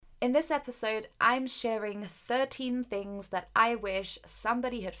In this episode, I'm sharing 13 things that I wish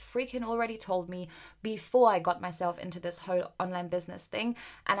somebody had freaking already told me before I got myself into this whole online business thing,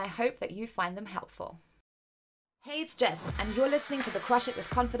 and I hope that you find them helpful. Hey, it's Jess, and you're listening to the Crush It with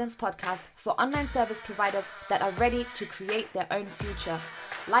Confidence podcast for online service providers that are ready to create their own future.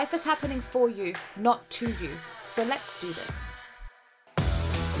 Life is happening for you, not to you. So let's do this.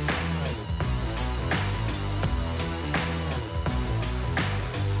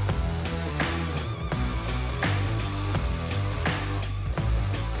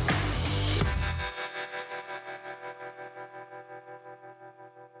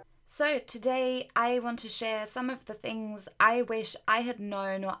 So today I want to share some of the things I wish I had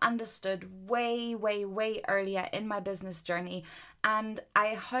known or understood way earlier in my business journey, and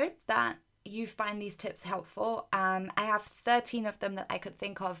I hope that you find these tips helpful. I have 13 of them that I could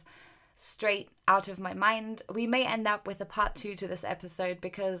think of straight out of my mind. We may end up with a part 2 to this episode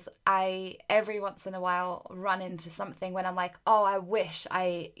because I every once in a while run into something when I'm like, oh, I wish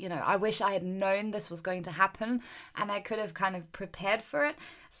I had known this was going to happen and I could have kind of prepared for it.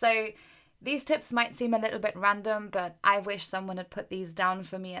 So these tips might seem a little bit random, but I wish someone had put these down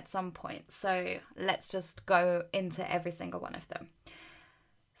for me at some point. So let's just go into every single one of them.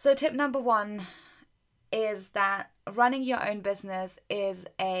 So tip number 1 is that running your own business is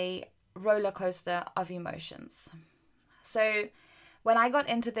a roller coaster of emotions. So when I got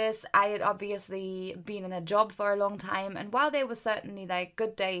into this, I had obviously been in a job for a long time, and while there were certainly like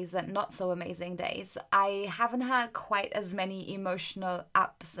good days and not so amazing days, I haven't had quite as many emotional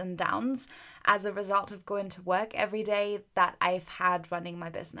ups and downs as a result of going to work every day that I've had running my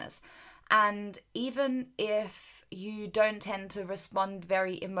business. And even if you don't tend to respond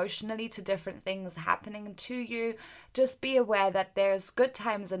very emotionally to different things happening to you, just be aware that there's good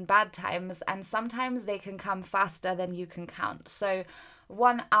times and bad times, and sometimes they can come faster than you can count. So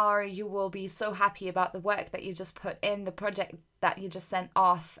 1 hour you will be so happy about the work that you just put in, the project that you just sent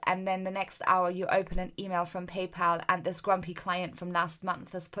off, and then the next hour you open an email from PayPal and this grumpy client from last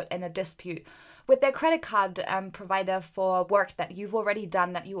month has put in a dispute with their credit card provider for work that you've already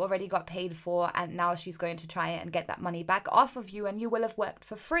done, that you already got paid for, and now she's going to try and get that money back off of you, and you will have worked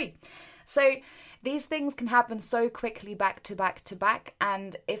for free. So these things can happen so quickly back to back to back,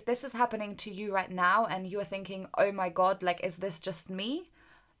 and if this is happening to you right now and you're thinking, oh my god, like, is this just me?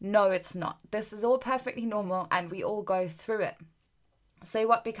 No, it's not. This is all perfectly normal and we all go through it. So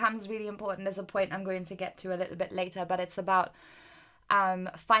what becomes really important is a point I'm going to get to a little bit later, but it's about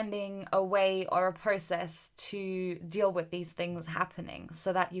finding a way or a process to deal with these things happening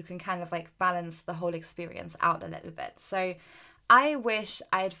so that you can kind of like balance the whole experience out a little bit. So I wish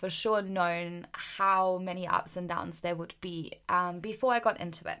I had for sure known how many ups and downs there would be before I got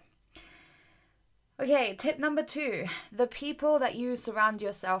into it. Okay, tip number 2, the people that you surround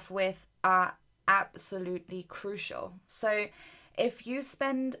yourself with are absolutely crucial. So if you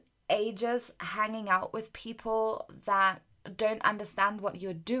spend ages hanging out with people that don't understand what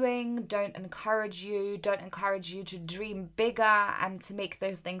you're doing, don't encourage you to dream bigger and to make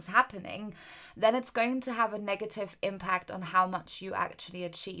those things happening, then it's going to have a negative impact on how much you actually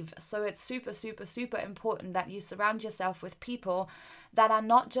achieve. So it's super important that you surround yourself with people that are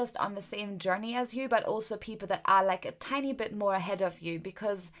not just on the same journey as you, but also people that are like a tiny bit more ahead of you,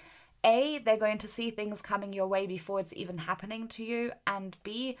 because A, they're going to see things coming your way before it's even happening to you, and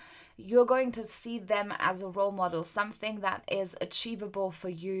B, you're going to see them as a role model, something that is achievable for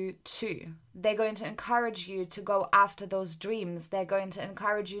you too. They're going to encourage you to go after those dreams. They're going to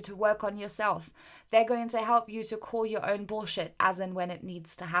encourage you to work on yourself. They're going to help you to call your own bullshit as and when it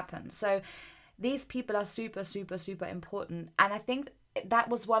needs to happen. So these people are super important. And I think that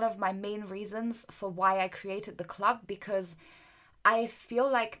was one of my main reasons for why I created the club, because I feel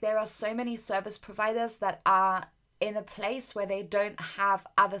like there are so many service providers that are in a place where they don't have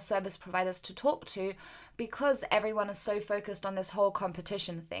other service providers to talk to because everyone is so focused on this whole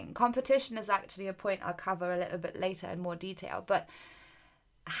competition thing. Competition is actually a point I'll cover a little bit later in more detail, but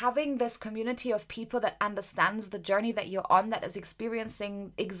having this community of people that understands the journey that you're on, that is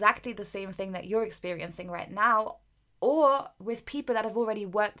experiencing exactly the same thing that you're experiencing right now, or with people that have already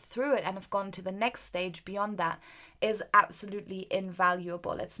worked through it and have gone to the next stage beyond that, is absolutely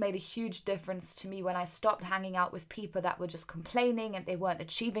invaluable. It's made a huge difference to me when I stopped hanging out with people that were just complaining and they weren't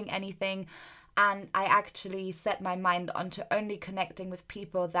achieving anything. And I actually set my mind onto only connecting with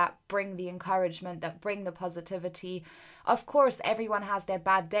people that bring the encouragement, that bring the positivity. Of course, everyone has their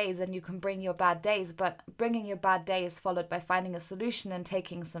bad days and you can bring your bad days, but bringing your bad day is followed by finding a solution and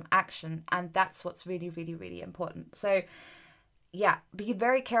taking some action. And that's what's really, really, really important. So yeah, be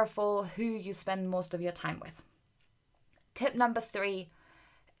very careful who you spend most of your time with. Tip number 3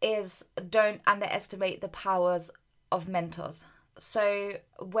 is don't underestimate the powers of mentors. So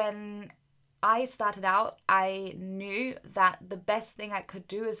when I started out, I knew that the best thing I could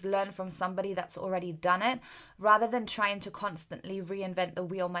do is learn from somebody that's already done it, rather than trying to constantly reinvent the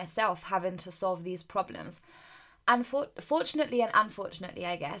wheel myself, having to solve these problems. And fortunately and unfortunately,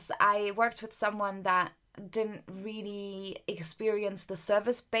 I guess, I worked with someone that didn't really experience the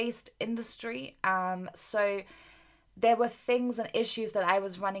service-based industry. So there were things and issues that I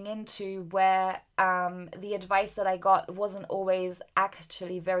was running into where the advice that I got wasn't always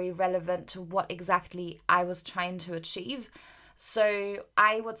actually very relevant to what exactly I was trying to achieve. So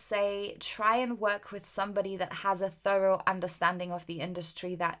I would say try and work with somebody that has a thorough understanding of the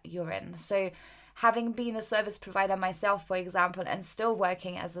industry that you're in. So having been a service provider myself, for example, and still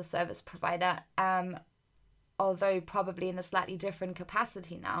working as a service provider, although probably in a slightly different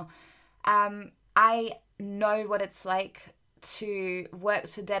capacity now, I know what it's like to work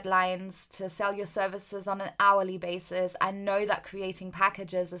to deadlines, to sell your services on an hourly basis. I know that creating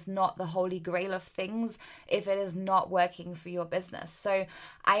packages is not the holy grail of things if it is not working for your business. So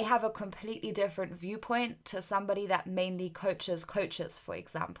I have a completely different viewpoint to somebody that mainly coaches, for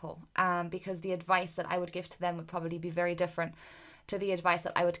example, because the advice that I would give to them would probably be very different to the advice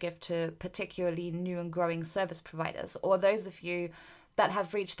that I would give to particularly new and growing service providers, or those of you that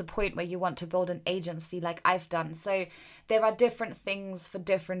have reached the point where you want to build an agency like I've done. So there are different things for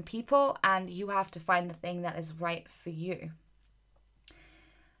different people, and you have to find the thing that is right for you.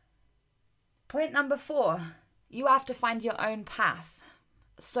 Point number 4, you have to find your own path.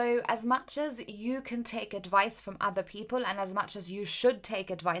 So as much as you can take advice from other people, and as much as you should take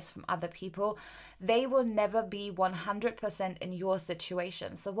advice from other people, they will never be 100% in your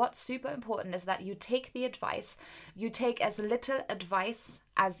situation. So what's super important is that you take the advice, you take as little advice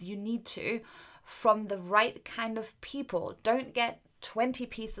as you need to from the right kind of people. Don't get 20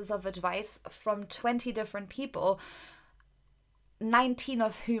 pieces of advice from 20 different people, 19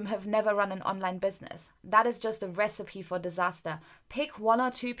 of whom have never run an online business. That is just a recipe for disaster. Pick 1 or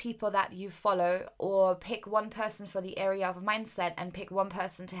 2 people that you follow, or pick one person for the area of mindset and pick one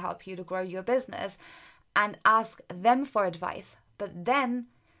person to help you to grow your business and ask them for advice. But then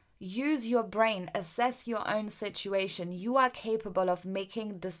use your brain, assess your own situation. You are capable of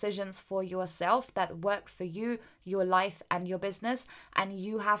making decisions for yourself that work for you, your life, and your business, and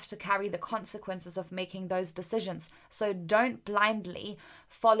you have to carry the consequences of making those decisions. So don't blindly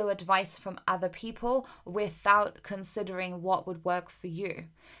follow advice from other people without considering what would work for you.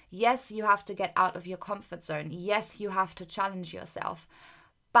 Yes, you have to get out of your comfort zone. Yes, you have to challenge yourself.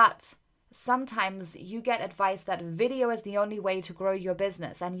 But sometimes you get advice that video is the only way to grow your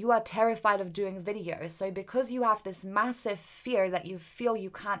business, and you are terrified of doing videos. So because you have this massive fear that you feel you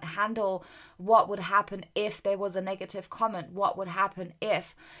can't handle what would happen if there was a negative comment, what would happen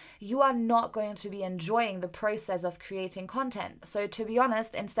if, you are not going to be enjoying the process of creating content. So to be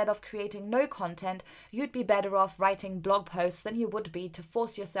honest, instead of creating no content, you'd be better off writing blog posts than you would be to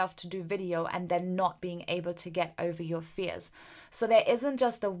force yourself to do video and then not being able to get over your fears. So there isn't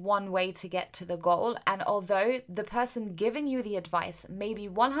just the one way to get to the goal. And although the person giving you the advice may be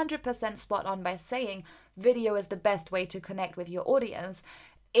 100% spot on by saying video is the best way to connect with your audience,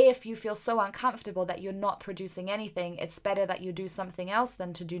 if you feel so uncomfortable that you're not producing anything, it's better that you do something else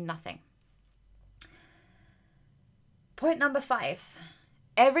than to do nothing. Point number 5.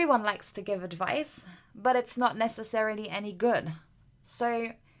 Everyone likes to give advice, but it's not necessarily any good. So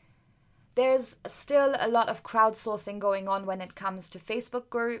there's still a lot of crowdsourcing going on when it comes to Facebook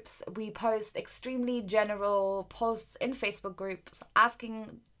groups. We post extremely general posts in Facebook groups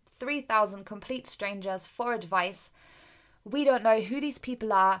asking 3,000 complete strangers for advice. We don't know who these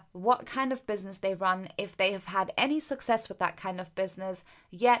people are, what kind of business they run, if they have had any success with that kind of business,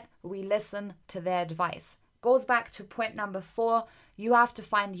 yet we listen to their advice. Goes back to point number 4, you have to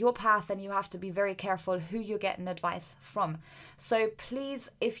find your path and you have to be very careful who you're getting advice from. So please,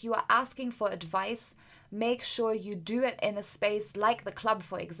 if you are asking for advice, make sure you do it in a space like the club,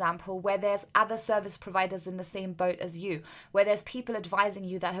 for example, where there's other service providers in the same boat as you, where there's people advising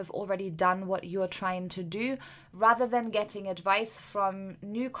you that have already done what you're trying to do, rather than getting advice from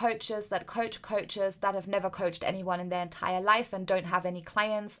new coaches that coach coaches that have never coached anyone in their entire life and don't have any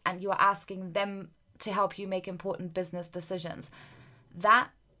clients, and you're asking them to help you make important business decisions. That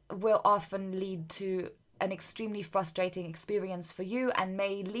will often lead to an extremely frustrating experience for you and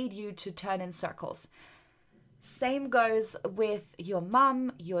may lead you to turn in circles. Same goes with your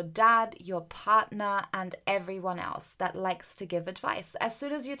mum, your dad, your partner, and everyone else that likes to give advice. As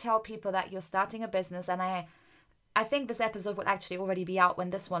soon as you tell people that you're starting a business, and I I think this episode will actually already be out when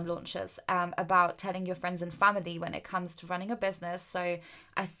this one launches, about telling your friends and family when it comes to running a business. So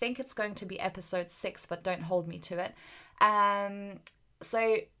I think it's going to be episode 6, but don't hold me to it.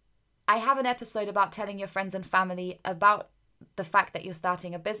 So I have an episode about telling your friends and family about the fact that you're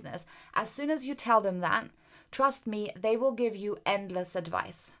starting a business. As soon as you tell them that, trust me, they will give you endless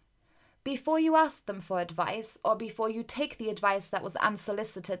advice. Before you ask them for advice, or before you take the advice that was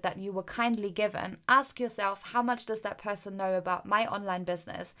unsolicited that you were kindly given, ask yourself, how much does that person know about my online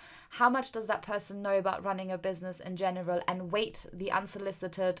business? How much does that person know about running a business in general? And weight the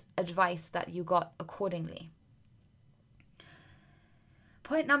unsolicited advice that you got accordingly.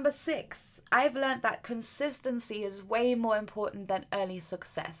 Point number 6, I've learned that consistency is way more important than early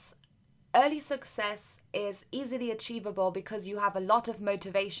success. Early success is easily achievable because you have a lot of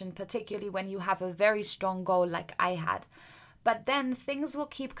motivation, particularly when you have a very strong goal like I had. But then things will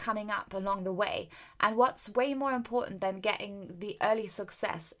keep coming up along the way. And what's way more important than getting the early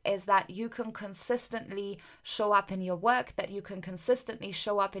success is that you can consistently show up in your work, that you can consistently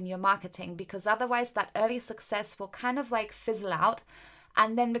show up in your marketing, because otherwise that early success will kind of like fizzle out.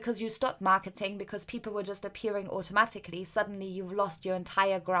 And then because you stopped marketing, because people were just appearing automatically, suddenly you've lost your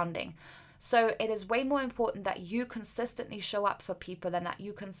entire grounding. So it is way more important that you consistently show up for people and that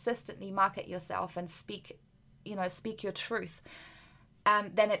you consistently market yourself and speak your truth,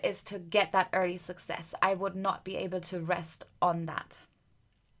 than it is to get that early success. I would not be able to rest on that.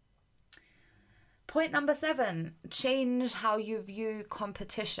 Point number 7, change how you view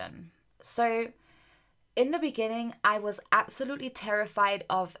competition. So in the beginning, I was absolutely terrified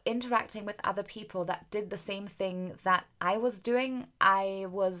of interacting with other people that did the same thing that I was doing. I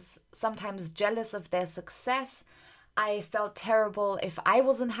was sometimes jealous of their success. I felt terrible if I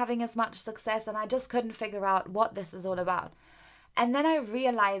wasn't having as much success, and I just couldn't figure out what this is all about. And then I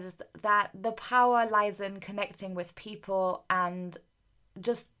realized that the power lies in connecting with people and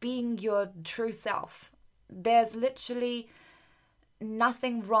just being your true self. There's literally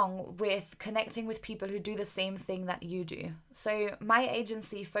nothing wrong with connecting with people who do the same thing that you do. So my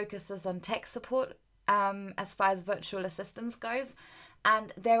agency focuses on tech support as far as virtual assistants goes.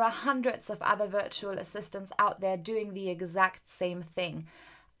 And there are hundreds of other virtual assistants out there doing the exact same thing.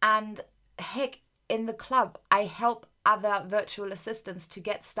 And heck, in the club, I help other virtual assistants to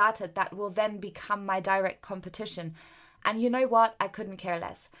get started that will then become my direct competition. And you know what? I couldn't care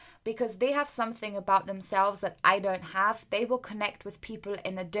less, because they have something about themselves that I don't have. They will connect with people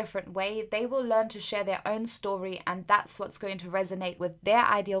in a different way. They will learn to share their own story, and that's what's going to resonate with their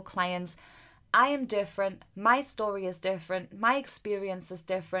ideal clients. I am different. My story is different. My experience is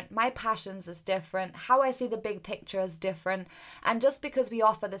different. My passions is different. How I see the big picture is different. And just because we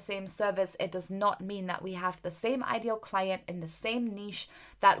offer the same service, it does not mean that we have the same ideal client in the same niche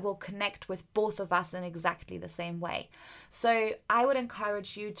that will connect with both of us in exactly the same way. So I would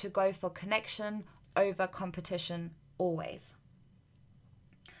encourage you to go for connection over competition always.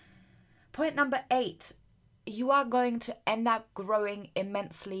 Point number 8. You are going to end up growing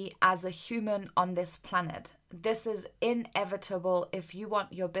immensely as a human on this planet. This is inevitable if you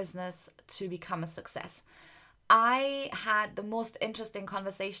want your business to become a success. I had the most interesting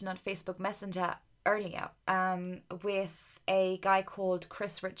conversation on Facebook Messenger earlier with a guy called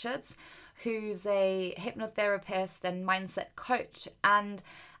Chris Richards, who's a hypnotherapist and mindset coach. And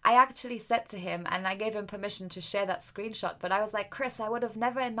I actually said to him, and I gave him permission to share that screenshot, but I was like, Chris, I would have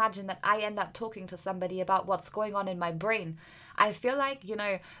never imagined that I end up talking to somebody about what's going on in my brain. I feel like,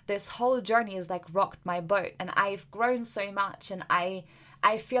 this whole journey has like rocked my boat, and I've grown so much, and I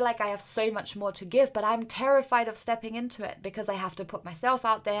feel like I have so much more to give, but I'm terrified of stepping into it because I have to put myself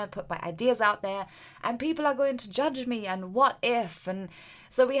out there, put my ideas out there, and people are going to judge me, and what if? And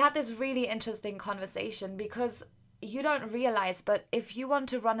so we had this really interesting conversation, because you don't realize, but if you want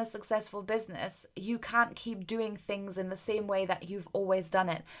to run a successful business, you can't keep doing things in the same way that you've always done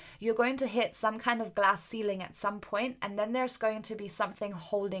it. You're going to hit some kind of glass ceiling at some point, and then there's going to be something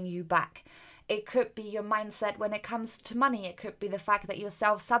holding you back. It could be your mindset when it comes to money. It could be the fact that you're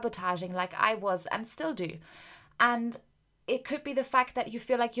self-sabotaging like I was and still do. And it could be the fact that you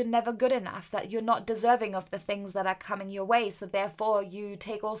feel like you're never good enough, that you're not deserving of the things that are coming your way, so therefore you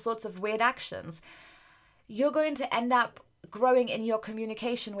take all sorts of weird actions. You're going to end up growing in your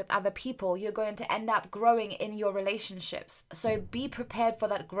communication with other people. You're going to end up growing in your relationships. So be prepared for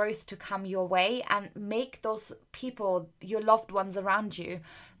that growth to come your way, and make those people, your loved ones around you,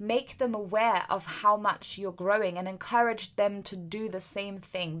 make them aware of how much you're growing and encourage them to do the same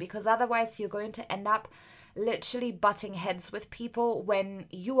thing, because otherwise you're going to end up literally butting heads with people when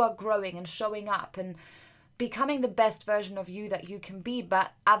you are growing and showing up and becoming the best version of you that you can be,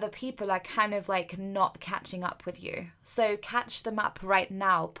 but other people are kind of like not catching up with you. So catch them up right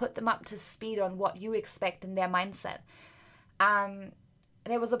now. Put them up to speed on what you expect in their mindset.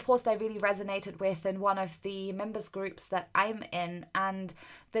 There was a post I really resonated with in one of the members groups that I'm in, and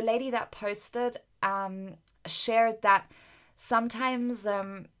the lady that posted shared that sometimes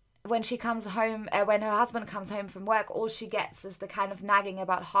when she comes home, when her husband comes home from work, all she gets is the kind of nagging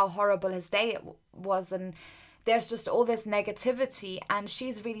about how horrible his day was, and there's just all this negativity, and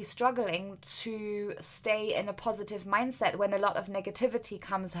she's really struggling to stay in a positive mindset when a lot of negativity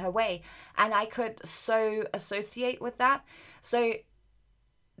comes her way. And I could so associate with that. So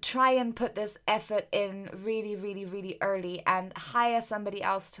try and put this effort in really, really, really early, and hire somebody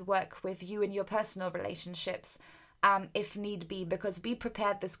else to work with you in your personal relationships if need be, because be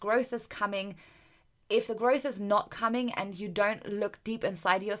prepared, this growth is coming. If the growth is not coming and you don't look deep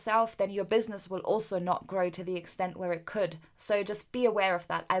inside yourself, then your business will also not grow to the extent where it could. So just be aware of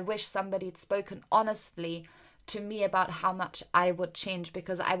that. I wish somebody had spoken honestly to me about how much I would change,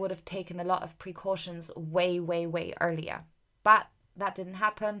 because I would have taken a lot of precautions way, way, way earlier. But that didn't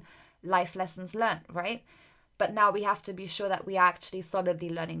happen. Life lessons learned, right? But now we have to be sure that we are actually solidly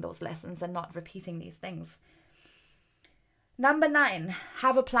learning those lessons and not repeating these things. Number 9,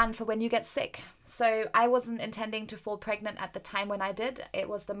 have a plan for when you get sick. So I wasn't intending to fall pregnant at the time when I did. It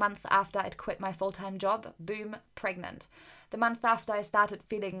was the month after I'd quit my full-time job. Boom, pregnant. The month after I started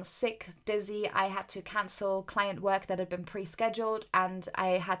feeling sick, dizzy, I had to cancel client work that had been pre-scheduled, and I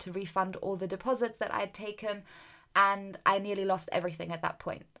had to refund all the deposits that I'd taken, and I nearly lost everything at that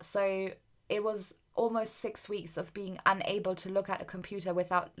point. So it was almost 6 weeks of being unable to look at a computer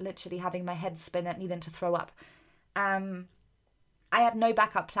without literally having my head spin and needing to throw up. I had no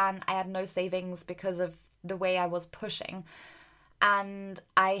backup plan. I had no savings because of the way I was pushing. And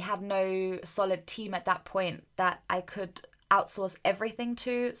I had no solid team at that point that I could outsource everything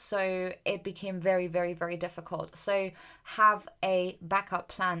to. So it became very, very, very difficult. So have a backup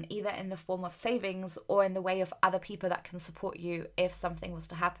plan, either in the form of savings or in the way of other people that can support you if something was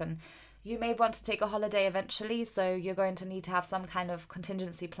to happen. You may want to take a holiday eventually. So you're going to need to have some kind of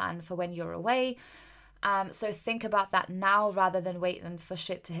contingency plan for when you're away. So think about that now rather than waiting for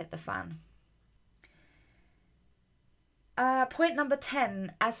shit to hit the fan. Point number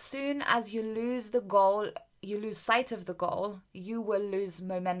 10, as soon as you lose the goal, you lose sight of the goal, you will lose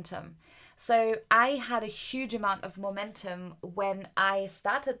momentum. So I had a huge amount of momentum when I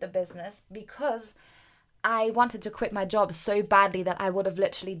started the business because I wanted to quit my job so badly that I would have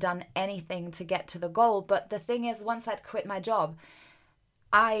literally done anything to get to the goal. But the thing is, once I'd quit my job,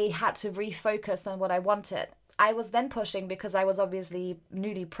 I had to refocus on what I wanted. I was then pushing because I was obviously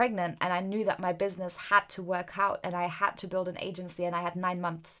newly pregnant, and I knew that my business had to work out and I had to build an agency, and I had 9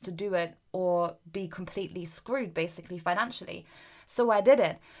 months to do it or be completely screwed basically financially. So I did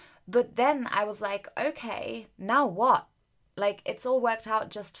it. But then I was like, okay, now what? Like, it's all worked out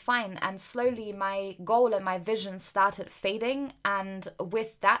just fine. And slowly my goal and my vision started fading. And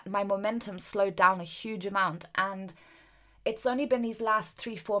with that, my momentum slowed down a huge amount. And it's only been these last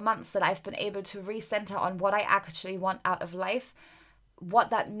 3-4 months that I've been able to recenter on what I actually want out of life,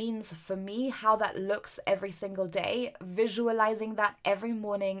 what that means for me, how that looks every single day, visualizing that every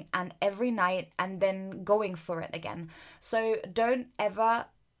morning and every night, and then going for it again. So don't ever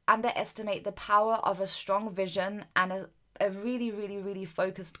underestimate the power of a strong vision and a really, really, really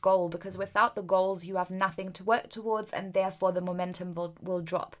focused goal, because without the goals, you have nothing to work towards, and therefore the momentum will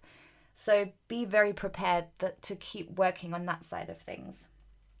drop. So be very prepared to keep working on that side of things.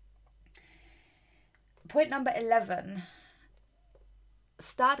 Point number 11,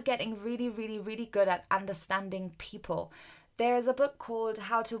 start getting really, really, really good at understanding people. There is a book called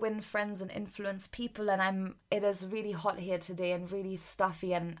How to Win Friends and Influence People, and it is really hot here today and really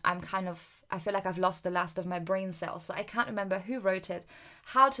stuffy, and I feel like I've lost the last of my brain cells, so I can't remember who wrote it.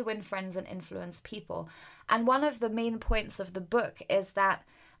 How to Win Friends and Influence People. And one of the main points of the book is that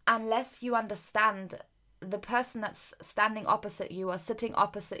unless you understand the person that's standing opposite you or sitting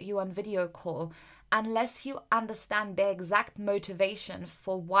opposite you on video call, unless you understand their exact motivation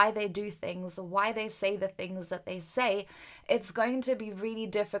for why they do things, why they say the things that they say, it's going to be really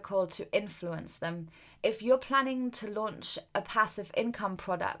difficult to influence them. If you're planning to launch a passive income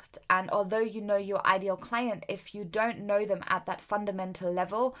product, and although you know your ideal client, if you don't know them at that fundamental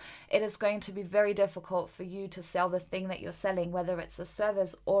level, it is going to be very difficult for you to sell the thing that you're selling, whether it's a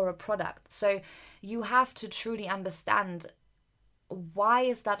service or a product. So you have to truly understand, why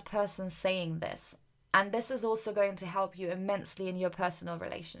is that person saying this? And this is also going to help you immensely in your personal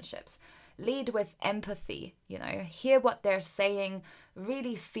relationships. lead with empathy, hear what they're saying,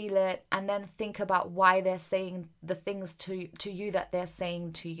 really feel it, and then think about why they're saying the things to you that they're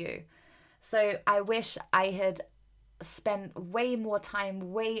saying to you. So I wish I had spent way more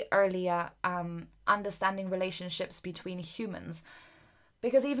time way earlier understanding relationships between humans.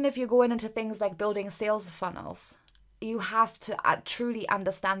 Because even if you're going into things like building sales funnels, you have to truly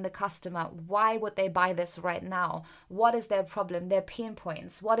understand the customer. Why would they buy this right now? What is their problem, their pain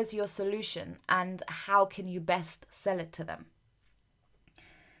points? What is your solution? And how can you best sell it to them?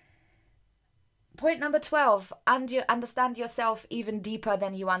 Point number 12, understand yourself even deeper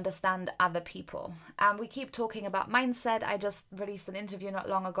than you understand other people. We keep talking about mindset. I just released an interview not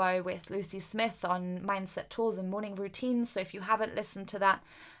long ago with Lucy Smith on mindset tools and morning routines. So if you haven't listened to that,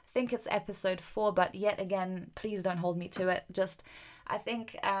 I think it's episode 4, but yet again, please don't hold me to it. I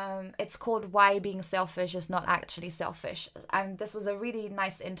think it's called Why Being Selfish is Not Actually Selfish. And this was a really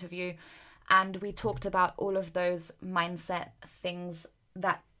nice interview. And we talked about all of those mindset things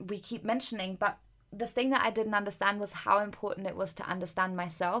that we keep mentioning, but the thing that I didn't understand was how important it was to understand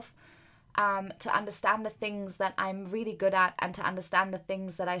myself, to understand the things that I'm really good at, and to understand the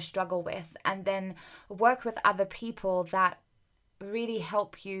things that I struggle with, and then work with other people that really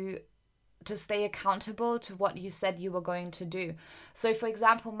help you to stay accountable to what you said you were going to do. So for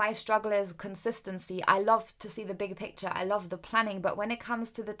example, my struggle is consistency. I love to see the big picture. I love the planning, but when it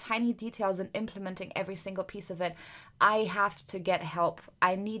comes to the tiny details and implementing every single piece of it, I have to get help.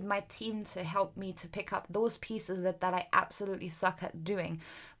 I need my team to help me to pick up those pieces that I absolutely suck at doing,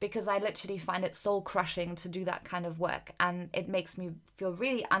 because I literally find it soul crushing to do that kind of work, and it makes me feel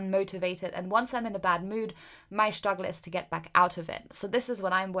really unmotivated. And once I'm in a bad mood, my struggle is to get back out of it. So this is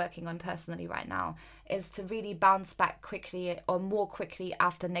what I'm working on personally right now, is to really bounce back quickly, or more quickly,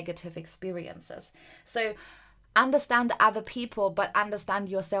 after negative experiences. So understand other people, but understand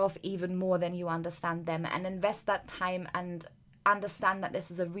yourself even more than you understand them, and invest that time and understand that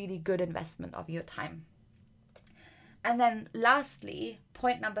this is a really good investment of your time. And then lastly,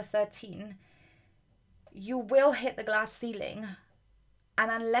 point number 13, you will hit the glass ceiling,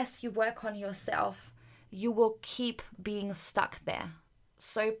 and unless you work on yourself, you will keep being stuck there.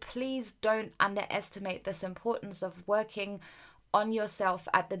 So please don't underestimate this importance of working on yourself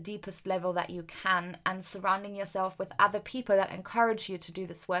at the deepest level that you can, and surrounding yourself with other people that encourage you to do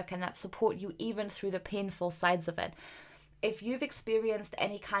this work and that support you even through the painful sides of it. If you've experienced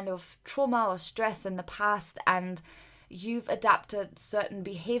any kind of trauma or stress in the past, and you've adapted certain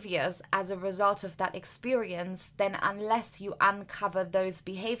behaviors as a result of that experience, then unless you uncover those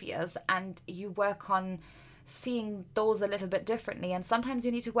behaviors and you work on seeing those a little bit differently, and sometimes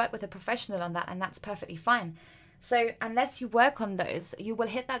you need to work with a professional on that, and that's perfectly fine. So unless you work on those, you will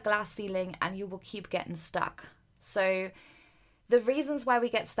hit that glass ceiling and you will keep getting stuck. So the reasons why we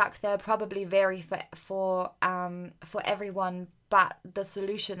get stuck there probably vary for everyone, but the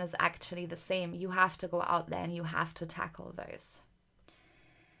solution is actually the same. You have to go out there and you have to tackle those.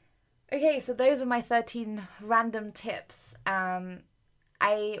 Okay, so those were my 13 random tips.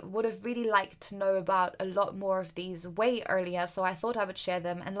 I would have really liked to know about a lot more of these way earlier, so I thought I would share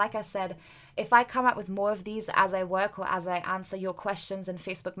them. And like I said, if I come up with more of these as I work, or as I answer your questions in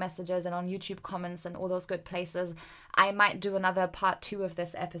Facebook messages and on YouTube comments and all those good places, I might do another part 2 of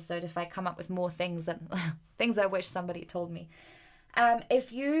this episode if I come up with more things things I wish somebody told me.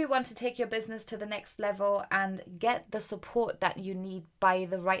 If you want to take your business to the next level and get the support that you need by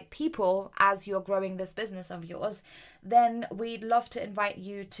the right people as you're growing this business of yours, then we'd love to invite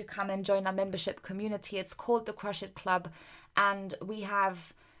you to come and join our membership community. It's called the Crush It Club, and we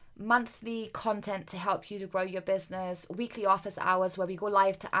have monthly content to help you to grow your business, weekly office hours where we go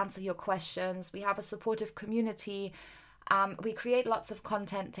live to answer your questions. We have a supportive community. We create lots of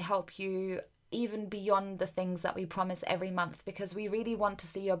content to help you even beyond the things that we promise every month, because we really want to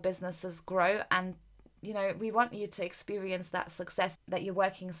see your businesses grow, and we want you to experience that success that you're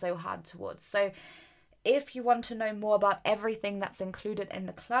working so hard towards. So if you want to know more about everything that's included in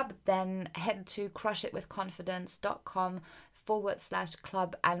the club, then head to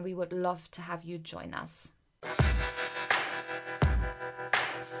crushitwithconfidence.com/club, and we would love to have you join us.